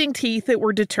 extracting teeth that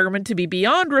were determined to be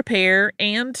beyond repair,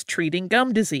 and treating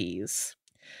gum disease.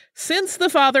 Since the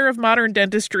father of modern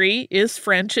dentistry is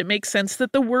French, it makes sense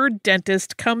that the word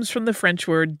dentist comes from the French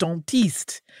word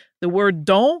dentiste. The word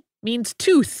dent means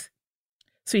tooth.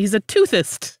 So he's a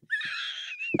toothist.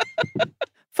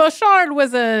 Fauchard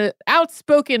was an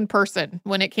outspoken person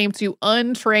when it came to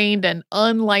untrained and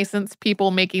unlicensed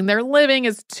people making their living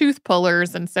as tooth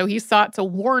pullers, and so he sought to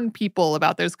warn people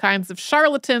about those kinds of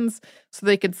charlatans so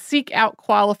they could seek out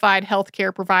qualified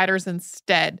healthcare providers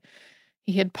instead.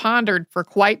 He had pondered for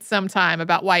quite some time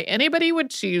about why anybody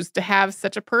would choose to have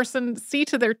such a person see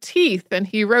to their teeth, and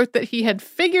he wrote that he had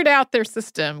figured out their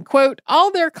system. Quote,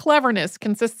 all their cleverness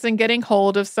consists in getting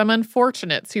hold of some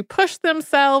unfortunates who push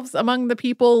themselves among the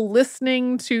people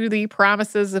listening to the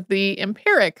promises of the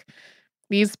empiric.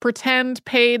 These pretend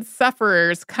paid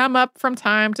sufferers come up from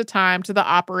time to the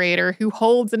operator who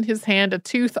holds in his hand a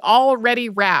tooth already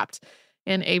wrapped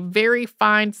in a very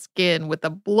fine skin with the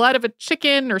blood of a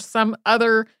chicken or some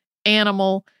other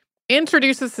animal,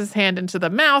 introduces his hand into the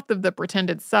mouth of the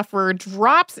pretended sufferer,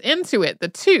 drops into it the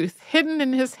tooth hidden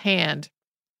in his hand.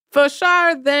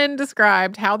 Fauchard then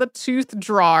described how the tooth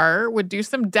drawer would do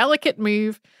some delicate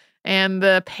move, and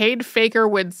the paid faker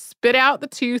would spit out the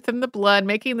tooth and the blood,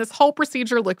 making this whole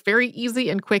procedure look very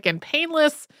easy and quick and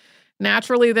painless.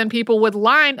 Naturally, then people would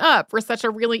line up for such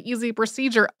a really easy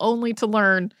procedure, only to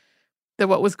learn that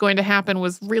what was going to happen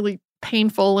was really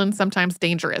painful and sometimes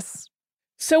dangerous.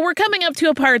 So we're coming up to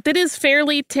a part that is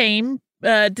fairly tame,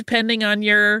 depending on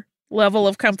your level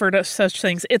of comfort of such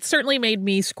things. It certainly made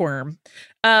me squirm.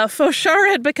 Fauchard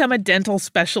had become a dental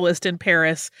specialist in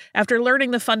Paris after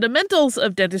learning the fundamentals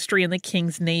of dentistry in the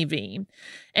King's Navy.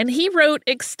 And he wrote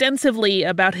extensively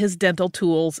about his dental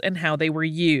tools and how they were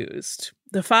used.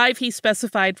 The 5 he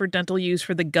specified for dental use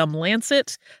were the gum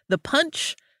lancet, the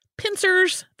punch,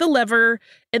 pincers, the lever,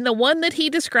 and the one that he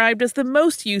described as the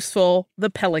most useful, the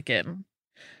pelican.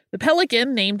 The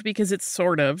pelican, named because it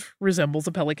sort of resembles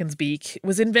a pelican's beak,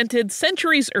 was invented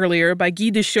centuries earlier by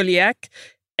Guy de Chauliac,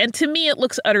 and to me it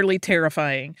looks utterly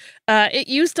terrifying. It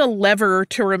used a lever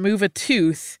to remove a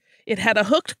tooth. It had a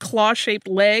hooked claw-shaped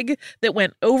leg that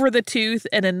went over the tooth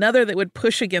and another that would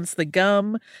push against the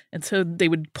gum, and so they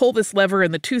would pull this lever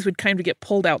and the tooth would kind of get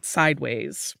pulled out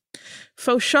sideways.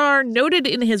 Fauchard noted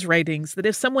in his writings that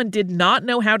if someone did not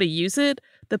know how to use it,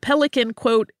 The pelican,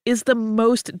 quote, is the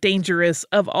most dangerous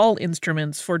of all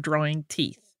instruments for drawing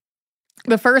teeth.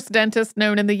 The first dentist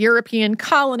known in the European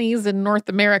colonies in North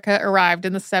America arrived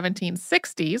in the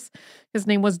 1760s. His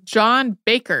name was John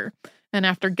Baker. And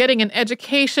after getting an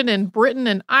education in Britain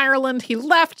and Ireland, he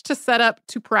left to set up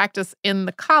to practice in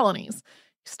the colonies.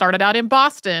 He started out in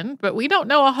Boston, but we don't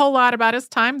know a whole lot about his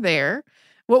time there.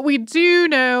 What we do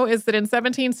know is that in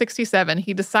 1767,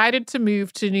 he decided to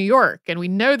move to New York. And we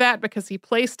know that because he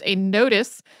placed a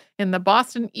notice in the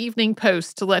Boston Evening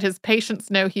Post to let his patients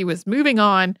know he was moving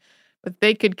on, but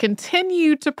they could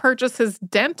continue to purchase his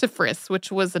dentifrice,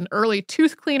 which was an early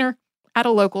tooth cleaner, at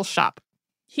a local shop.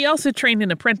 He also trained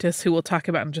an apprentice who we'll talk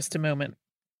about in just a moment.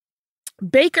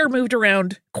 Baker moved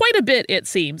around quite a bit, it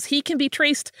seems. He can be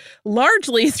traced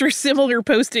largely through similar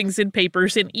postings in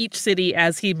papers in each city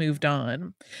as he moved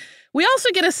on. We also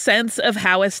get a sense of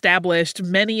how established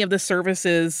many of the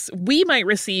services we might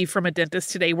receive from a dentist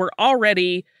today were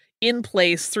already in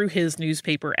place through his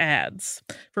newspaper ads.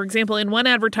 For example, in one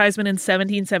advertisement in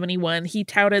 1771, he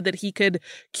touted that he could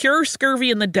cure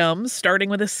scurvy in the dumb, starting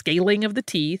with a scaling of the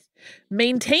teeth,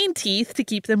 maintain teeth to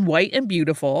keep them white and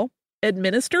beautiful,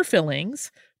 administer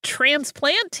fillings,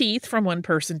 transplant teeth from one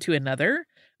person to another,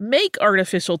 make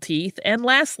artificial teeth, and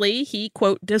lastly, he,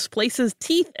 quote, displaces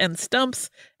teeth and stumps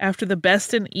after the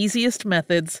best and easiest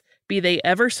methods, be they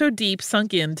ever so deep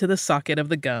sunk into the socket of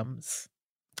the gums.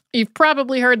 You've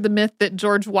probably heard the myth that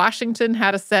George Washington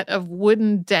had a set of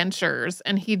wooden dentures,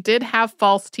 and he did have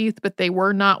false teeth, but they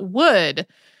were not wood.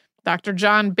 Dr.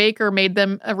 John Baker made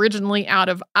them originally out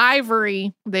of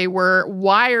ivory. They were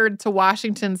wired to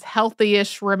Washington's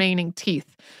healthy-ish remaining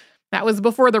teeth. That was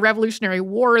before the Revolutionary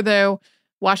War, though.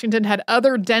 Washington had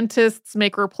other dentists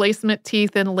make replacement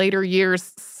teeth in later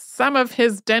years. Some of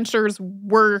his dentures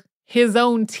were his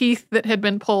own teeth that had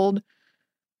been pulled.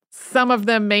 Some of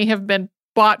them may have been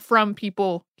bought from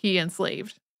people he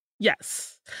enslaved.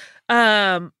 Yes.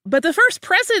 But the first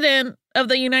president of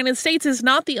the United States is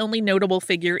not the only notable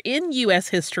figure in U.S.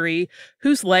 history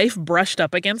whose life brushed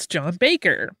up against John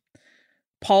Baker.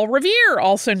 Paul Revere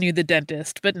also knew the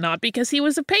dentist, but not because he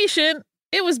was a patient.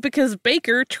 It was because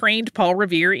Baker trained Paul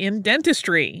Revere in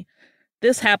dentistry.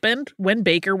 This happened when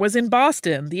Baker was in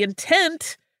Boston. The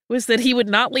intent was that he would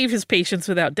not leave his patients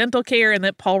without dental care and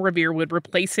that Paul Revere would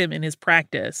replace him in his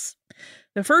practice.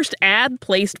 The first ad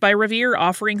placed by Revere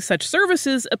offering such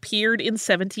services appeared in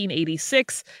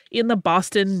 1786 in the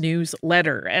Boston News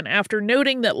Letter. And after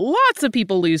noting that lots of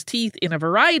people lose teeth in a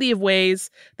variety of ways,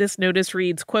 this notice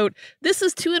reads, quote, "This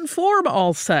is to inform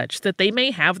all such that they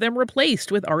may have them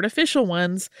replaced with artificial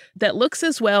ones that looks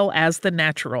as well as the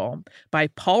natural. By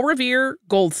Paul Revere,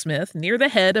 Goldsmith, near the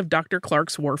head of Dr.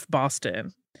 Clark's Wharf,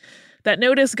 Boston." That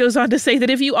notice goes on to say that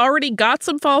if you already got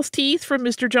some false teeth from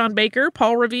Mr. John Baker,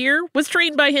 Paul Revere was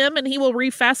trained by him and he will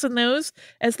refasten those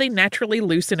as they naturally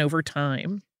loosen over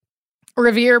time.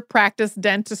 Revere practiced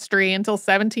dentistry until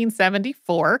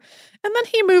 1774, and then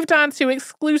he moved on to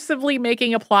exclusively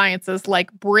making appliances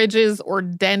like bridges or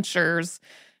dentures.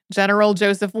 General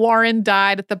Joseph Warren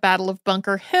died at the Battle of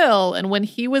Bunker Hill, and when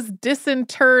he was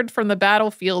disinterred from the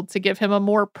battlefield to give him a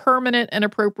more permanent and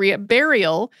appropriate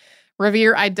burial,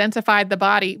 Revere identified the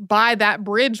body by that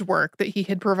bridge work that he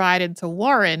had provided to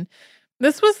Warren.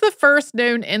 This was the first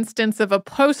known instance of a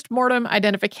post-mortem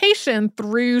identification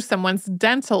through someone's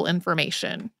dental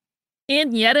information.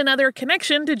 In yet another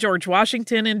connection to George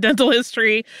Washington in dental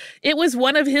history, it was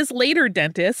one of his later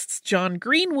dentists, John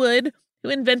Greenwood, who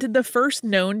invented the first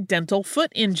known dental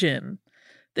foot engine.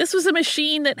 This was a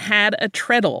machine that had a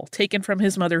treadle taken from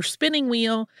his mother's spinning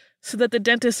wheel so that the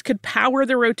dentist could power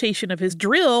the rotation of his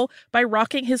drill by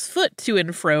rocking his foot to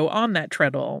and fro on that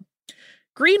treadle.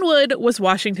 Greenwood was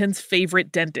Washington's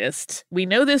favorite dentist. We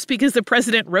know this because the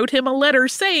president wrote him a letter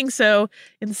saying so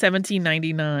in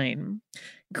 1799.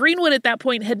 Greenwood at that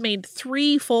point had made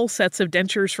 3 full sets of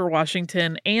dentures for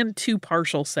Washington and 2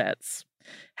 partial sets.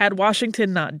 Had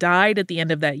Washington not died at the end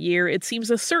of that year, it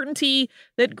seems a certainty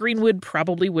that Greenwood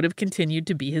probably would have continued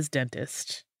to be his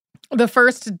dentist. The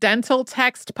first dental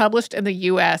text published in the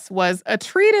U.S. was a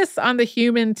treatise on the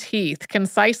human teeth,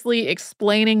 concisely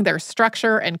explaining their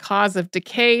structure and cause of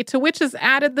decay, to which is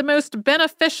added the most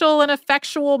beneficial and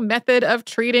effectual method of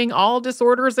treating all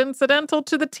disorders incidental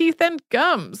to the teeth and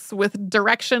gums, with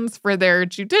directions for their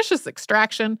judicious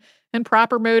extraction and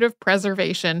proper mode of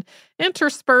preservation,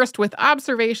 interspersed with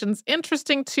observations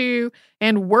interesting to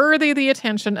and worthy the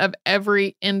attention of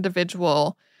every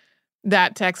individual.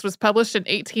 That text was published in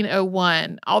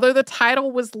 1801. Although the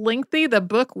title was lengthy, the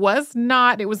book was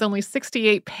not. It was only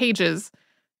 68 pages.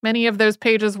 Many of those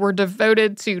pages were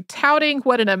devoted to touting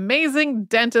what an amazing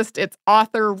dentist its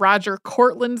author, Roger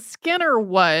Cortland Skinner,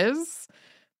 was.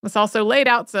 This also laid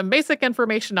out some basic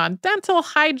information on dental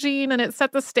hygiene, and it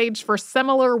set the stage for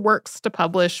similar works to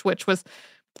publish, which was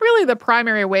really the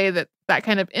primary way that that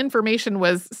kind of information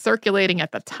was circulating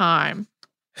at the time.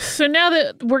 So now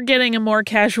that we're getting a more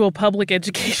casual public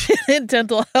education in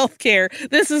dental health care,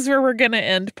 this is where we're going to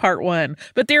end part 1.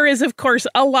 But there is, of course,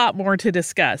 a lot more to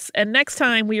discuss. And next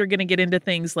time we are going to get into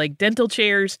things like dental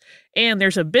chairs, and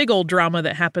there's a big old drama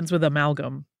that happens with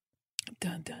amalgam.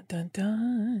 Dun, dun, dun,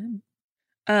 dun.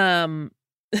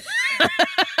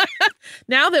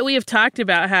 Now that we have talked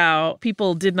about how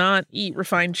people did not eat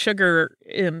refined sugar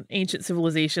in ancient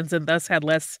civilizations and thus had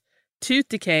less tooth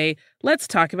decay, let's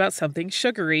talk about something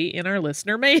sugary in our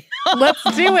listener mail. Let's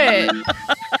do it.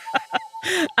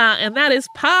 And that is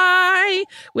pie,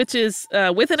 which is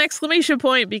with an exclamation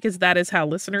point, because that is how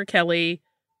listener Kelly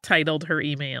titled her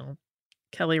email.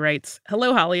 Kelly writes,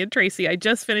 "Hello, Holly and Tracy. I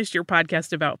just finished your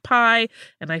podcast about pie,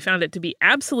 and I found it to be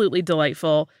absolutely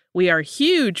delightful. We are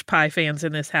huge pie fans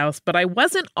in this house, but I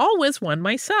wasn't always one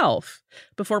myself.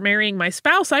 Before marrying my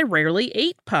spouse, I rarely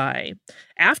ate pie.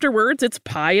 Afterwards, it's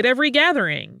pie at every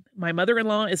gathering. My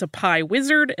mother-in-law is a pie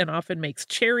wizard and often makes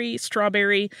cherry,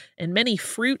 strawberry, and many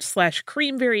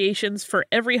fruit/cream variations for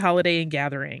every holiday and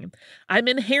gathering. I'm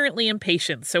inherently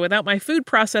impatient, so without my food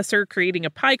processor, creating a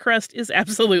pie crust is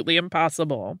absolutely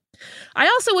impossible. I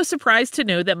also was surprised to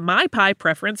know that my pie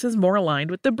preference is more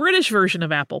aligned with the British version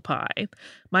of apple pie.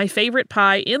 My favorite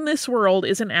pie in this world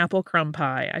is an apple crumb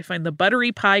pie. I find the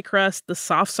buttery pie crust, the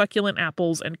soft succulent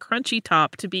apples, and crunchy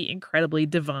top to be incredibly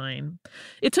divine.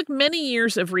 It took many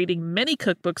years of reading many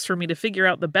cookbooks for me to figure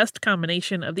out the best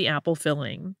combination of the apple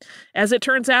filling. As it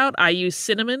turns out, I use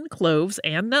cinnamon, cloves,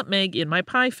 and nutmeg in my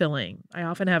pie filling. I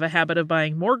often have a habit of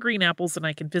buying more green apples than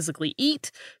I can physically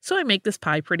eat, so I make this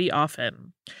pie pretty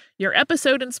often. Your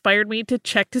episode inspired me to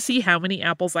check to see how many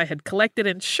apples I had collected,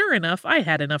 and sure enough, I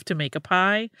had enough to make a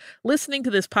pie. Listening to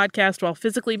this podcast while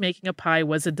physically making a pie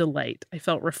was a delight. I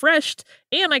felt refreshed,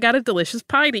 and I got a delicious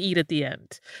pie to eat at the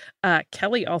end."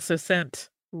 Kelly also sent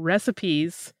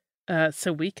recipes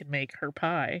so we can make her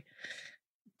pie.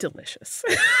 Delicious.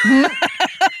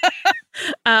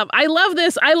 I love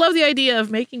this. I love the idea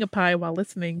of making a pie while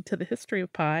listening to the history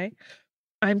of pie.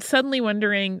 I'm suddenly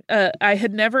wondering, I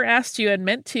had never asked you and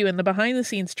meant to in the behind the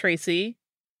scenes, Tracy.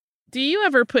 Do you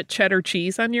ever put cheddar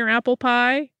cheese on your apple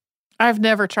pie? I've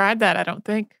never tried that, I don't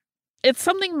think. It's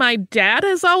something my dad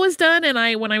has always done, and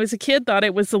when I was a kid, thought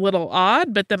it was a little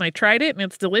odd, but then I tried it, and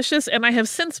it's delicious, and I have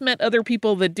since met other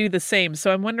people that do the same,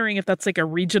 so I'm wondering if that's like a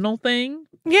regional thing.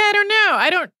 Yeah, I don't know.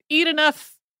 I don't eat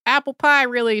enough apple pie,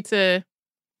 really, to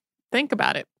think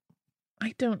about it.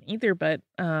 I don't either, but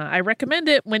I recommend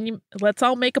it let's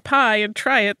all make a pie and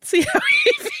try it. See how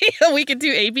we feel. We can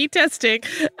do A/B testing.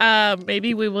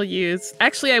 Maybe we will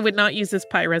actually, I would not use this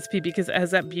pie recipe because it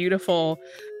has that beautiful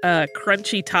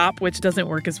crunchy top, which doesn't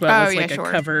work as well as a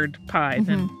covered pie. Mm-hmm.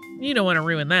 Then you don't want to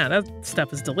ruin that. That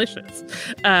stuff is delicious.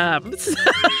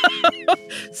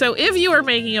 So if you are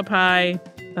making a pie,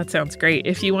 that sounds great.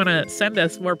 If you want to send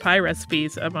us more pie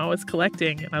recipes, I'm always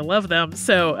collecting and I love them.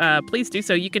 So please do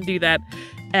so. You can do that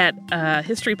at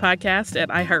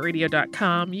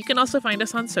historypodcast@iheartradio.com. You can also find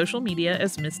us on social media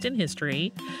as Missed in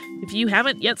History. If you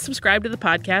haven't yet subscribed to the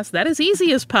podcast, that is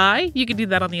easy as pie. You can do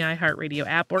that on the iHeartRadio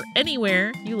app or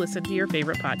anywhere you listen to your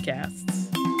favorite podcasts.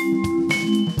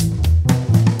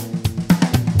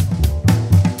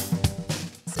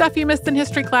 Stuff You Missed in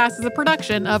History Class is a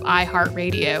production of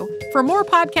iHeartRadio. For more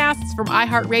podcasts from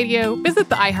iHeartRadio, visit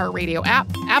the iHeartRadio app,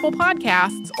 Apple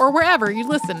Podcasts, or wherever you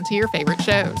listen to your favorite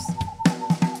shows.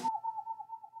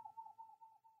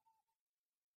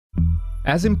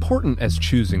 As important as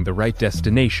choosing the right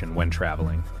destination when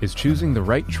traveling is choosing the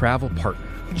right travel partner.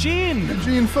 Gene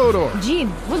Fodor. Gene,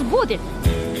 what's good?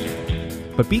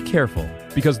 But be careful,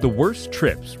 because the worst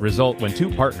trips result when two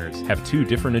partners have two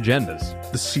different agendas.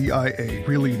 The CIA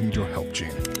really need your help, Gene.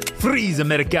 Freeze,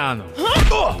 Americano!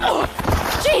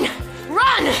 Gene,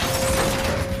 run!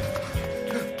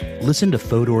 Listen to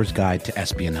Fodor's Guide to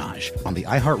Espionage on the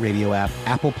iHeartRadio app,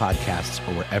 Apple Podcasts,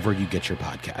 or wherever you get your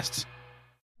podcasts.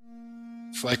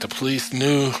 It's like the police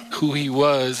knew who he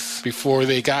was before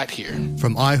they got here.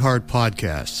 From iHeart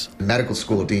Podcasts. Medical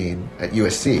school dean at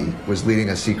USC was leading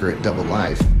a secret double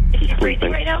life. She's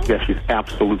breathing right now? Yes, she's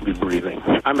absolutely breathing.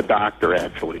 I'm a doctor,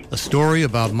 actually. A story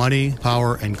about money,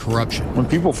 power, and corruption. When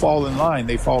people fall in line,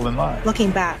 they fall in line.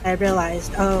 Looking back, I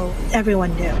realized,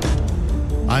 everyone knew.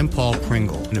 I'm Paul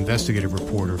Pringle, an investigative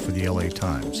reporter for the LA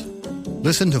Times.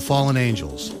 Listen to Fallen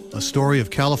Angels, a story of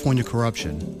California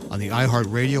corruption on the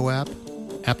iHeartRadio app,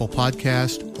 Apple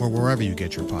Podcast, or wherever you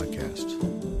get your podcasts.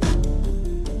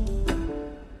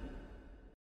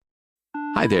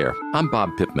 Hi there, I'm Bob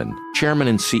Pittman, Chairman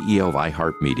and CEO of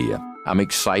iHeartMedia. I'm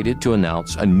excited to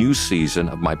announce a new season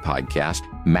of my podcast,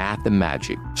 Math and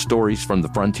Magic, Stories from the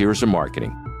Frontiers of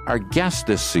Marketing. Our guests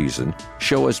this season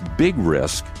show us big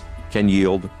risk can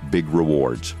yield big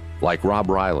rewards, like Rob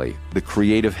Riley, the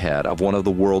creative head of one of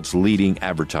the world's leading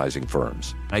advertising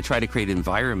firms. I try to create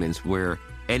environments where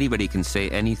anybody can say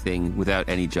anything without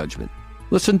any judgment.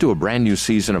 Listen to a brand new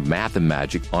season of Math and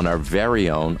Magic on our very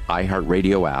own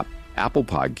iHeartRadio app, Apple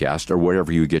Podcast, or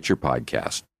wherever you get your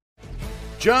podcast.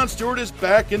 Jon Stewart is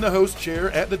back in the host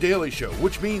chair at The Daily Show,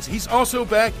 which means he's also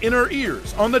back in our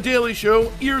ears on The Daily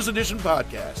Show Ears Edition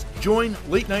podcast. Join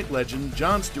late-night legend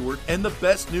Jon Stewart and the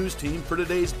best news team for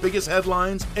today's biggest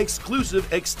headlines,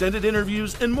 exclusive extended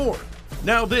interviews, and more.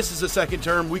 Now this is a second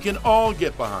term we can all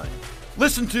get behind.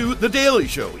 Listen to The Daily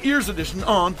Show Ears Edition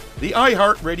on the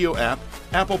iHeartRadio app,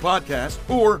 Apple Podcast,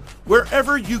 or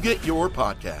wherever you get your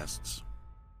podcasts.